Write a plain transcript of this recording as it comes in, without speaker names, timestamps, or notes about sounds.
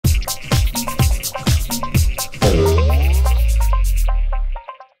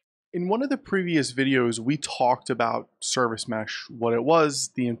one of the previous videos, we talked about service mesh, what it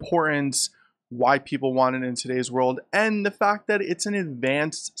was, the importance, why people want it in today's world, and the fact that it's an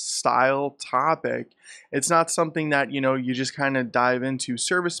advanced style topic. It's not something that, you just kind of dive into.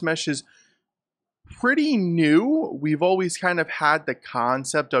 Service mesh is pretty new. We've always kind of had the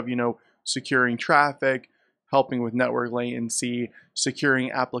concept of, securing traffic, helping with network latency, securing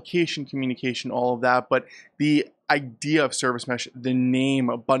application communication, all of that. But the idea of service mesh, the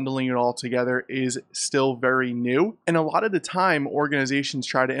name, bundling it all together is still very new. And a lot of the time, organizations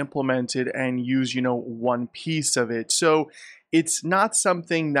try to implement it and use, one piece of it. So it's not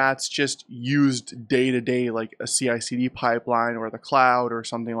something that's just used day to day, like a CI/CD pipeline or the cloud or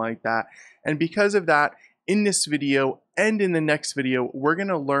something like that. And because of that, in this video and in the next video, we're going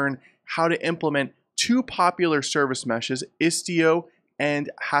to learn how to implement two popular service meshes, Istio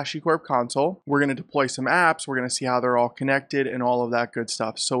and HashiCorp Console. We're going to deploy some apps. We're going to see how they're all connected and all of that good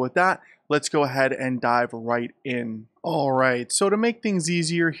stuff. So with that, let's go ahead and dive right in. All right, so to make things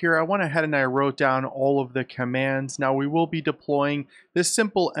easier here, I went ahead and I wrote down all of the commands. Now we will be deploying this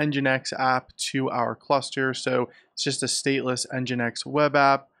simple Nginx app to our cluster. So it's just a stateless Nginx web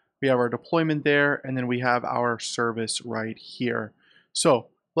app. We have our deployment there, and then we have our service right here. So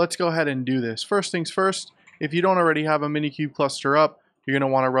let's go ahead and do this. First things first, if you don't already have a Minikube cluster up, you're going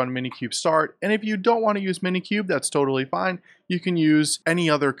to want to run Minikube start. And if you don't want to use Minikube, that's totally fine. You can use any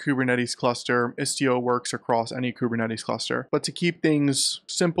other Kubernetes cluster. Istio works across any Kubernetes cluster. But to keep things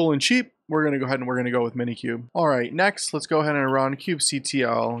simple and cheap, we're going to go ahead and we're going to go with Minikube. All right, next, let's go ahead and run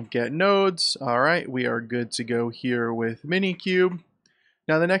kubectl get nodes. All right, we are good to go here with Minikube.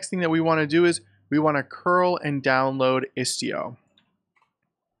 Now, the next thing that we want to do is we want to curl and download Istio.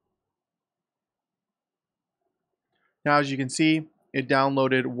 Now, as you can see, it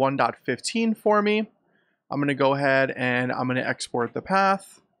downloaded 1.15 for me. I'm going to go ahead and I'm going to export the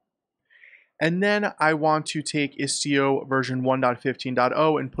path. And then I want to take Istio version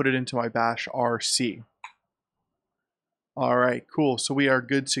 1.15.0 and put it into my bash RC. All right, cool. So we are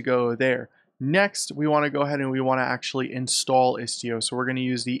good to go there. Next, we want to go ahead and we want to actually install Istio. So we're going to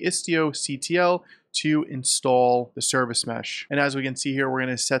use the Istio-ctl to install the service mesh. And as we can see here, we're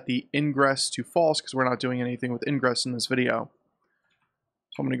going to set the ingress to false because we're not doing anything with ingress in this video.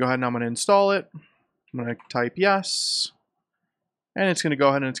 So I'm going to go ahead and I'm going to install it. I'm going to type yes. And it's going to go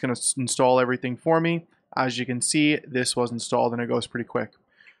ahead and it's going to install everything for me. As you can see, this was installed and it goes pretty quick.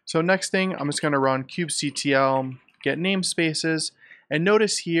 So next thing, I'm just going to run kubectl get namespaces. And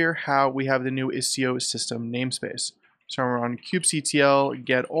notice here how we have the new Istio system namespace. So I'm going to run kubectl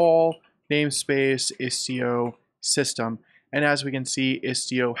get all namespace Istio system. And as we can see,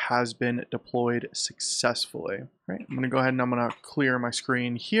 Istio has been deployed successfully. Right, I'm going to go ahead and I'm going to clear my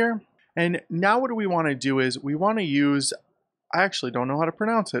screen here. And now what we want to do is we want to use, I actually don't know how to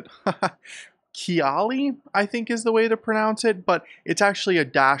pronounce it. Kiali, I think is the way to pronounce it, but it's actually a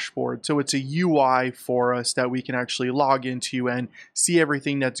dashboard. So it's a UI for us that we can actually log into and see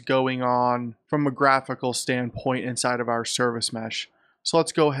everything that's going on from a graphical standpoint inside of our service mesh. So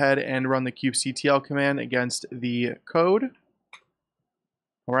let's go ahead and run the kubectl command against the code.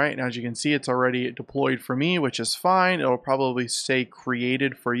 All right, and as you can see, it's already deployed for me, which is fine. It'll probably say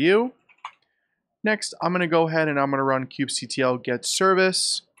created for you. Next, I'm going to go ahead and I'm going to run kubectl get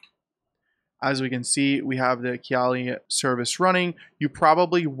service. As we can see, we have the Kiali service running. You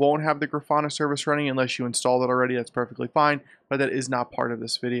probably won't have the Grafana service running unless you installed it already. That's perfectly fine, but that is not part of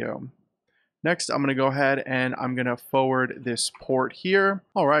this video. Next, I'm going to go ahead and I'm going to forward this port here.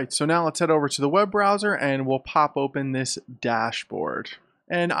 All right, so now let's head over to the web browser and we'll pop open this dashboard.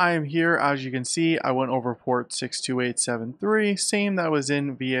 And I am here, as you can see, I went over port 62873, same that was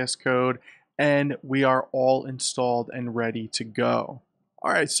in VS Code, and we are all installed and ready to go.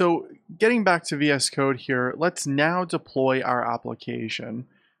 All right, so getting back to VS Code here, let's now deploy our application.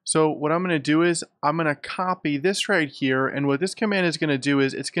 So what I'm going to do is I'm going to copy this right here, and what this command is going to do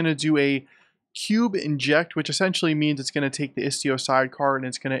is it's going to do a kube inject, which essentially means it's going to take the Istio sidecar and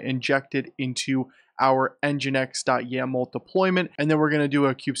it's going to inject it into our nginx.yaml deployment, and then we're going to do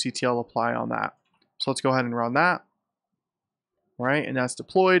a kubectl apply on that. So let's go ahead and run that. All right, and that's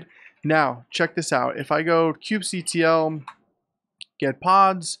deployed. Now, check this out. If I go kubectl get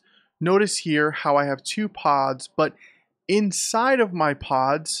pods, notice here how I have two pods, but inside of my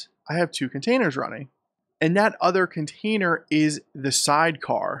pods, I have two containers running. And that other container is the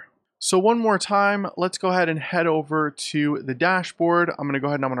sidecar. So one more time, let's go ahead and head over to the dashboard. I'm going to go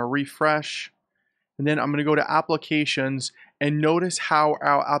ahead and I'm going to refresh. And then I'm going to go to applications and notice how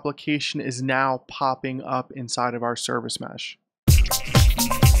our application is now popping up inside of our service mesh.